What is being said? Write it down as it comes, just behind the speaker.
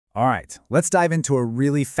All right, let's dive into a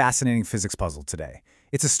really fascinating physics puzzle today.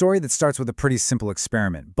 It's a story that starts with a pretty simple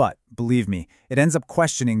experiment, but believe me, it ends up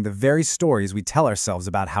questioning the very stories we tell ourselves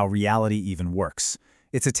about how reality even works.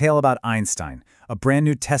 It's a tale about Einstein, a brand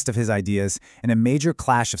new test of his ideas, and a major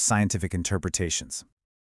clash of scientific interpretations.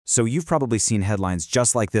 So you've probably seen headlines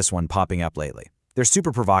just like this one popping up lately. They're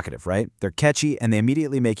super provocative, right? They're catchy, and they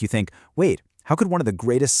immediately make you think, wait, how could one of the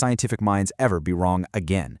greatest scientific minds ever be wrong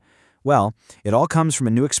again? Well, it all comes from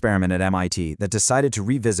a new experiment at MIT that decided to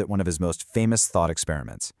revisit one of his most famous thought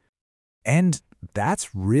experiments. And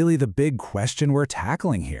that's really the big question we're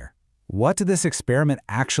tackling here. What did this experiment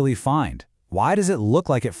actually find? Why does it look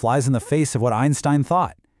like it flies in the face of what Einstein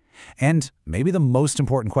thought? And maybe the most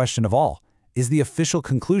important question of all, is the official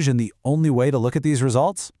conclusion the only way to look at these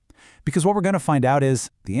results? Because what we're going to find out is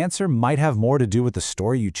the answer might have more to do with the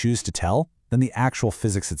story you choose to tell than the actual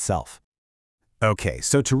physics itself. Okay,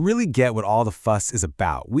 so to really get what all the fuss is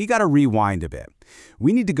about, we gotta rewind a bit.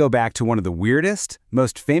 We need to go back to one of the weirdest,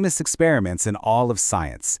 most famous experiments in all of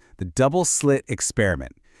science, the double-slit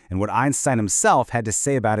experiment, and what Einstein himself had to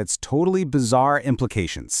say about its totally bizarre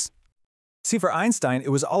implications. See, for Einstein, it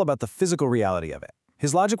was all about the physical reality of it.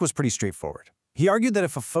 His logic was pretty straightforward. He argued that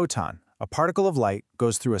if a photon, a particle of light,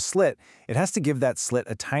 goes through a slit, it has to give that slit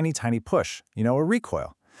a tiny, tiny push, a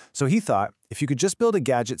recoil. So he thought, if you could just build a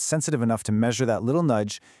gadget sensitive enough to measure that little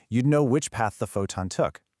nudge, you'd know which path the photon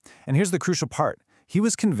took. And here's the crucial part. He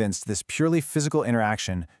was convinced this purely physical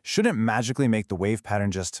interaction shouldn't magically make the wave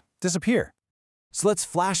pattern just disappear. So let's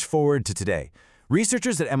flash forward to today.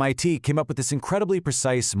 Researchers at MIT came up with this incredibly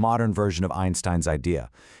precise modern version of Einstein's idea.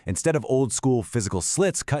 Instead of old-school physical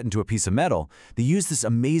slits cut into a piece of metal, they used this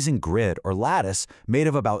amazing grid or lattice made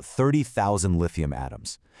of about 30,000 lithium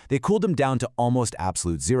atoms. They cooled them down to almost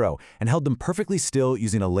absolute zero and held them perfectly still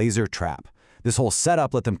using a laser trap. This whole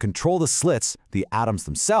setup let them control the slits, the atoms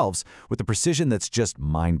themselves, with a precision that's just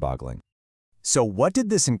mind-boggling. So what did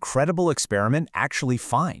this incredible experiment actually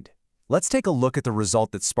find? Let's take a look at the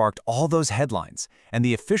result that sparked all those headlines and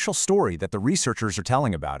the official story that the researchers are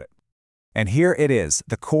telling about it. And here it is,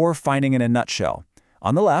 the core finding in a nutshell.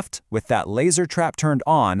 On the left, with that laser trap turned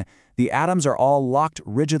on, the atoms are all locked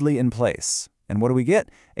rigidly in place. And what do we get?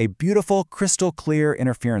 A beautiful, crystal clear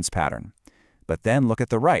interference pattern. But then look at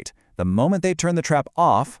the right. The moment they turn the trap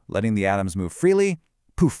off, letting the atoms move freely,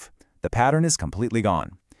 poof, the pattern is completely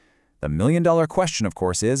gone. The million-dollar question, of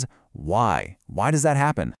course, is why? Why does that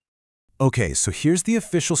happen? Okay, so here's the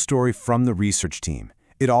official story from the research team.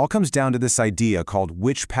 It all comes down to this idea called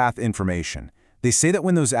which path information. They say that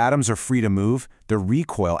when those atoms are free to move, their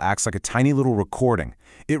recoil acts like a tiny little recording.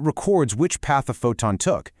 It records which path a photon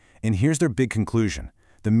took. And here's their big conclusion.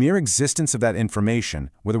 The mere existence of that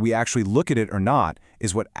information, whether we actually look at it or not,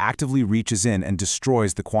 is what actively reaches in and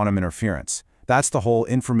destroys the quantum interference. That's the whole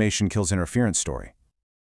information kills interference story.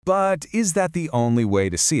 But is that the only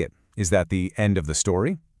way to see it? Is that the end of the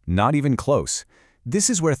story? Not even close. This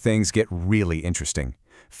is where things get really interesting.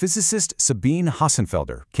 Physicist Sabine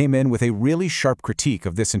Hossenfelder came in with a really sharp critique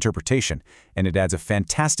of this interpretation, and it adds a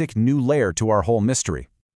fantastic new layer to our whole mystery.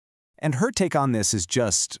 And her take on this is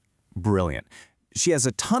just brilliant. She has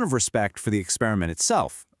a ton of respect for the experiment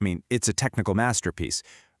itself. I mean, it's a technical masterpiece.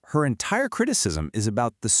 Her entire criticism is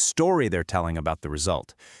about the story they're telling about the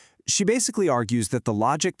result. She basically argues that the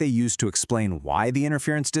logic they use to explain why the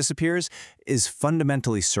interference disappears is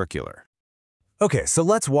fundamentally circular. Okay, so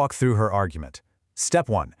let's walk through her argument. Step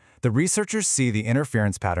 1. The researchers see the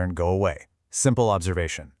interference pattern go away. Simple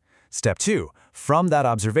observation. Step 2. From that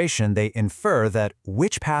observation, they infer that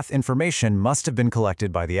which path information must have been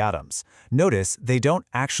collected by the atoms. Notice they don't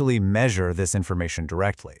actually measure this information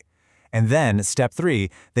directly. And then, step 3,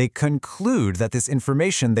 they conclude that this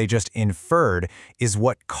information they just inferred is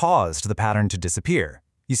what caused the pattern to disappear.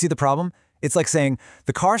 You see the problem? It's like saying,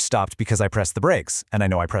 the car stopped because I pressed the brakes, and I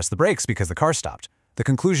know I pressed the brakes because the car stopped. The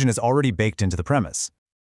conclusion is already baked into the premise.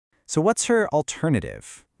 So what's her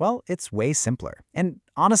alternative? Well, it's way simpler, and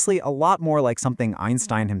honestly, a lot more like something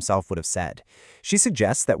Einstein himself would have said. She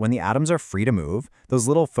suggests that when the atoms are free to move, those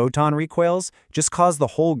little photon recoils just cause the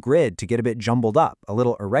whole grid to get a bit jumbled up, a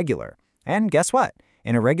little irregular. And guess what?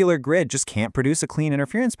 An irregular grid just can't produce a clean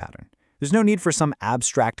interference pattern. There's no need for some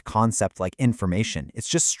abstract concept like information. It's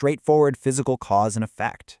just straightforward physical cause and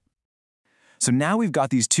effect. So now we've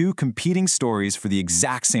got these two competing stories for the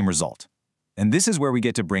exact same result. And this is where we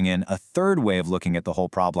get to bring in a third way of looking at the whole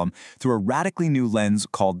problem through a radically new lens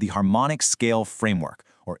called the harmonic scale framework,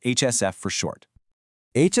 or HSF for short.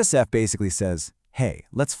 HSF basically says, hey,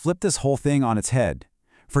 let's flip this whole thing on its head.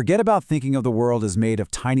 Forget about thinking of the world as made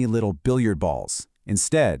of tiny little billiard balls.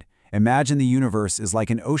 Instead, Imagine the universe is like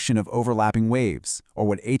an ocean of overlapping waves, or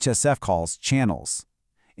what HSF calls channels.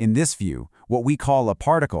 In this view, what we call a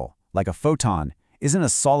particle, like a photon, isn't a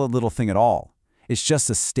solid little thing at all. It's just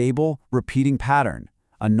a stable, repeating pattern,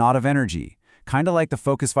 a knot of energy, kind of like the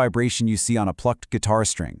focus vibration you see on a plucked guitar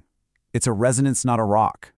string. It's a resonance, not a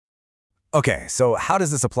rock. Okay, so how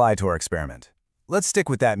does this apply to our experiment? Let's stick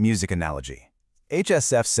with that music analogy.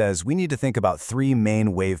 HSF says we need to think about three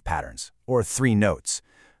main wave patterns, or three notes.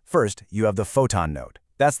 First, you have the photon note.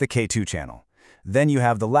 That's the K2 channel. Then you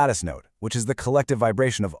have the lattice note, which is the collective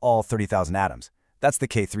vibration of all 30,000 atoms. That's the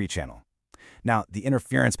K3 channel. Now, the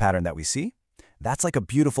interference pattern that we see, that's like a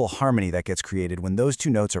beautiful harmony that gets created when those two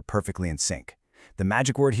notes are perfectly in sync. The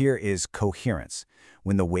magic word here is coherence.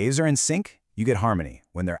 When the waves are in sync, you get harmony.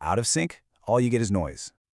 When they're out of sync, all you get is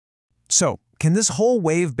noise. So, can this whole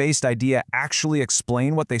wave-based idea actually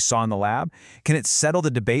explain what they saw in the lab? Can it settle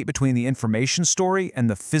the debate between the information story and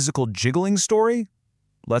the physical jiggling story?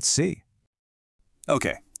 Let's see.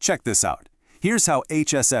 Okay, check this out. Here's how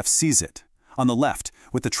HSF sees it. On the left,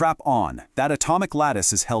 with the trap on, that atomic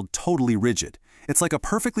lattice is held totally rigid. It's like a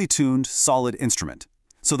perfectly tuned, solid instrument.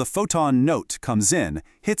 So the photon note comes in,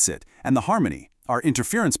 hits it, and the harmony, our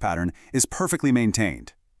interference pattern, is perfectly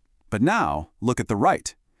maintained. But now, look at the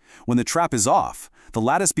right. When the trap is off, the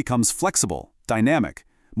lattice becomes flexible, dynamic,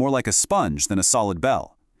 more like a sponge than a solid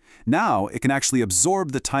bell. Now it can actually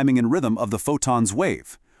absorb the timing and rhythm of the photon's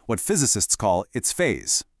wave, what physicists call its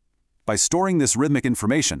phase. By storing this rhythmic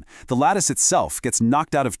information, the lattice itself gets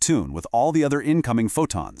knocked out of tune with all the other incoming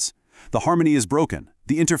photons. The harmony is broken,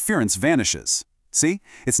 the interference vanishes. See?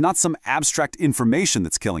 It's not some abstract information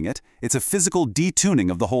that's killing it, it's a physical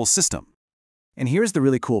detuning of the whole system. And here's the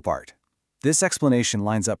really cool part. This explanation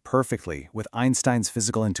lines up perfectly with Einstein's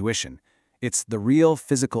physical intuition. It's the real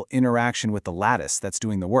physical interaction with the lattice that's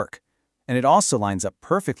doing the work. And it also lines up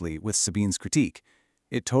perfectly with Sabine's critique.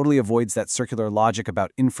 It totally avoids that circular logic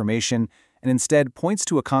about information and instead points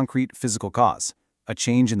to a concrete physical cause, a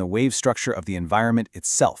change in the wave structure of the environment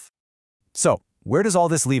itself. So, where does all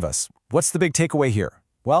this leave us? What's the big takeaway here?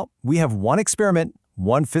 Well, we have one experiment,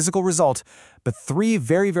 one physical result, but three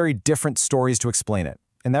very, very different stories to explain it.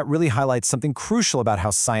 And that really highlights something crucial about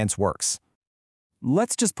how science works.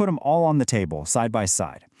 Let's just put them all on the table, side by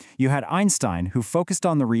side. You had Einstein, who focused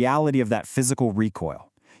on the reality of that physical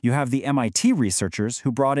recoil. You have the MIT researchers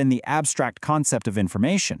who brought in the abstract concept of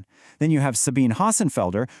information. Then you have Sabine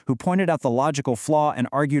Hossenfelder, who pointed out the logical flaw and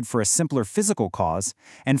argued for a simpler physical cause.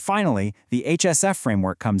 And finally, the HSF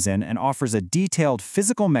framework comes in and offers a detailed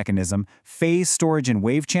physical mechanism, phase storage and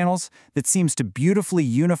wave channels, that seems to beautifully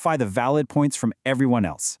unify the valid points from everyone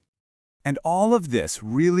else. And all of this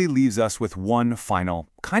really leaves us with one final,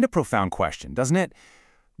 kind of profound question, doesn't it?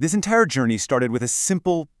 This entire journey started with a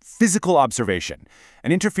simple physical observation.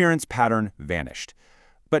 An interference pattern vanished.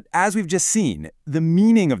 But as we've just seen, the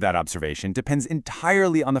meaning of that observation depends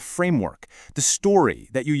entirely on the framework, the story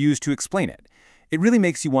that you use to explain it. It really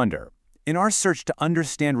makes you wonder, in our search to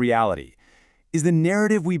understand reality, is the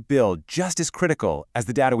narrative we build just as critical as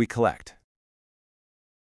the data we collect?